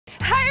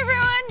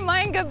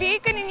Magandang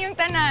gabi kaninyong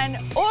tanan.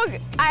 Og,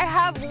 I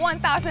have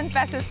 1,000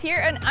 pesos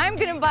here and I'm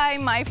gonna buy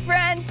my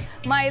friends,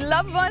 my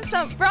loved ones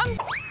from...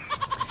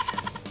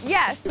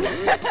 Yes.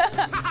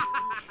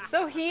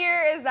 So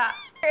here is that.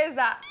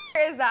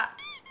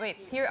 Wait,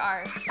 here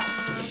are.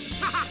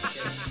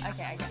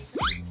 Okay, I got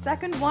it.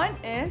 Second one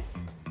is...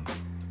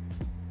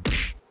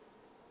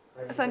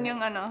 Saan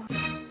yung ano?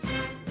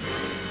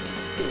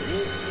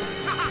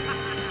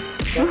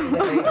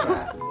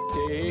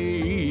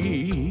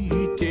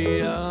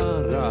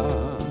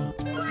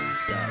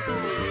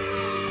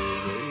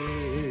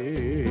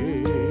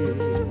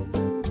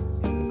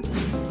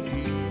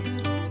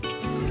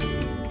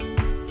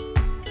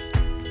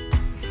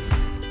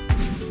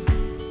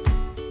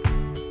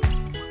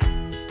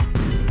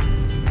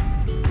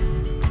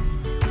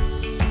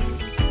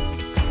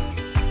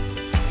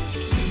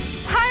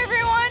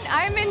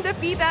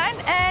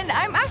 And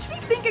I'm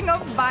actually thinking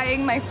of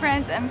buying my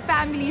friends and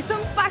family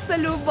some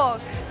pasalubong.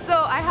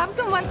 So I have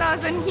some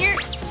 1,000 here.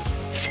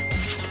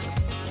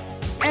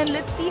 And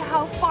let's see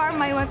how far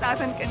my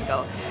 1,000 can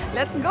go.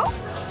 Let's go.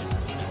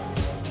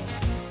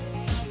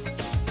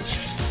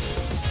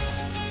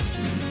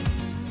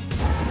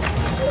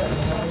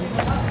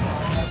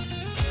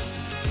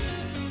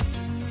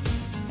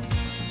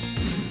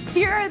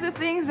 Here are the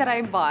things that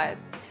I bought.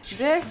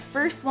 This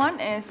first one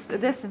is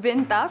this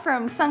Vinta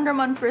from San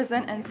Ramon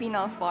Prison and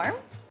Penal Farm.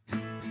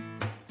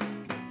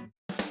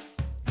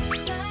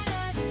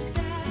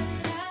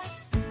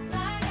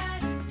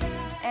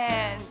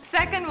 And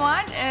second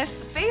one is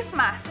face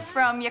mask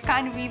from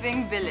Yakan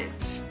Weaving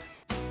Village.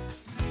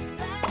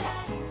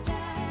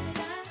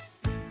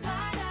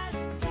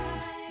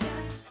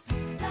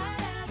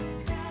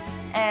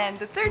 And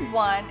the third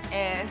one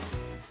is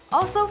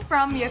also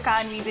from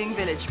Yakan Weaving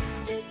Village.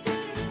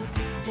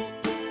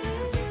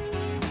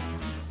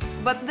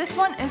 But this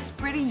one is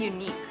pretty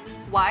unique.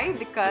 Why?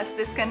 Because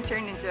this can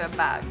turn into a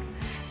bag.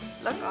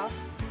 Look off.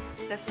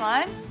 This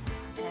one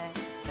and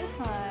this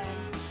one.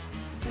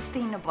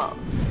 Sustainable.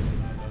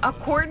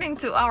 According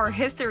to our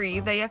history,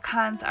 the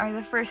Yakans are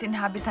the first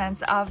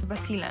inhabitants of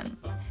Basilan,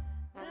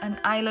 an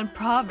island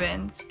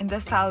province in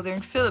the southern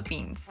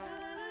Philippines.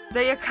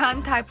 The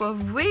Yakan type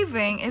of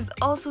weaving is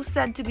also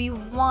said to be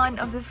one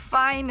of the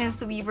finest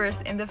weavers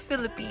in the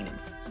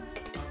Philippines.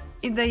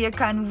 In the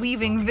Yakan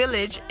Weaving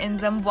Village in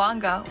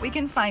Zamboanga, we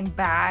can find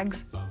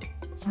bags,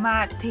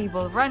 mat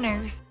table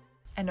runners,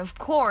 and of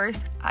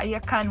course, a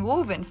Yakan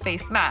woven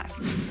face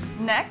mask.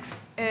 Next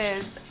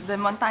is the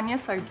Montaña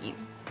sardines.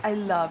 I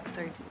love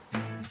sardines.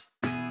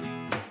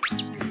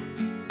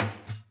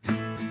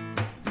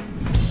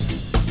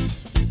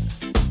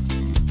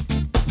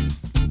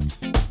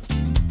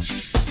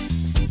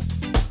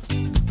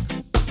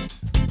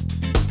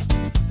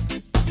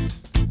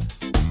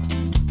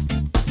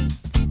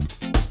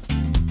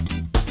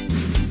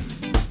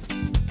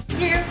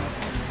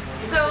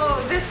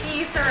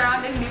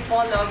 Surrounding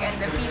Dipolog and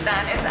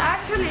Dapitan is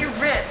actually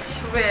rich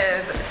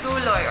with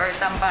tuloy or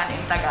tamban in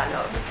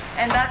Tagalog.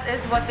 And that is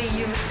what they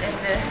use in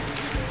this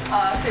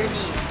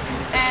sardines.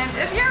 And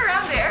if you're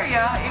around the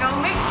area,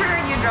 make sure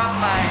you drop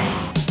by.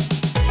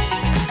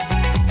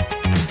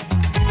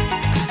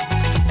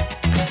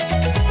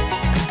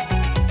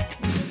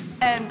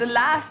 And the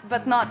last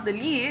but not the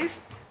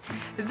least,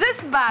 this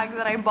bag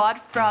that I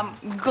bought from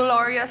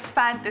Glorious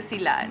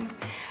Fantasyland.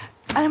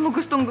 Alam mo,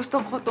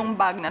 gustong-gusto ko tong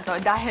bag na to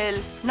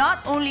dahil not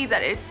only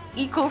that it's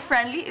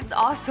eco-friendly, it's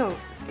also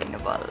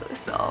sustainable.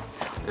 So,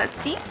 let's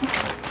see.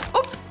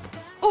 Oops!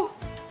 Oh,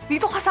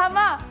 dito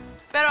kasama!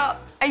 Pero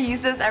I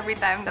use this every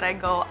time that I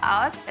go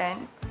out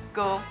and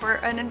go for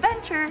an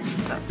adventure.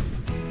 So.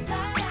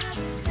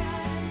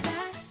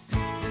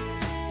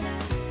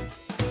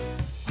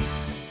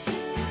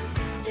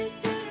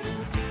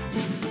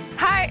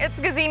 Hi, it's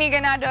Gazini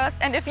Ganados,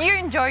 and if you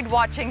enjoyed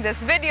watching this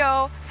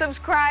video,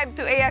 subscribe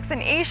to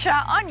AXN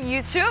Asia on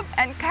YouTube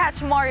and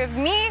catch more of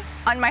me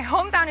on My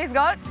Hometown is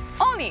G.O.A.T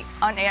only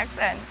on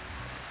AXN.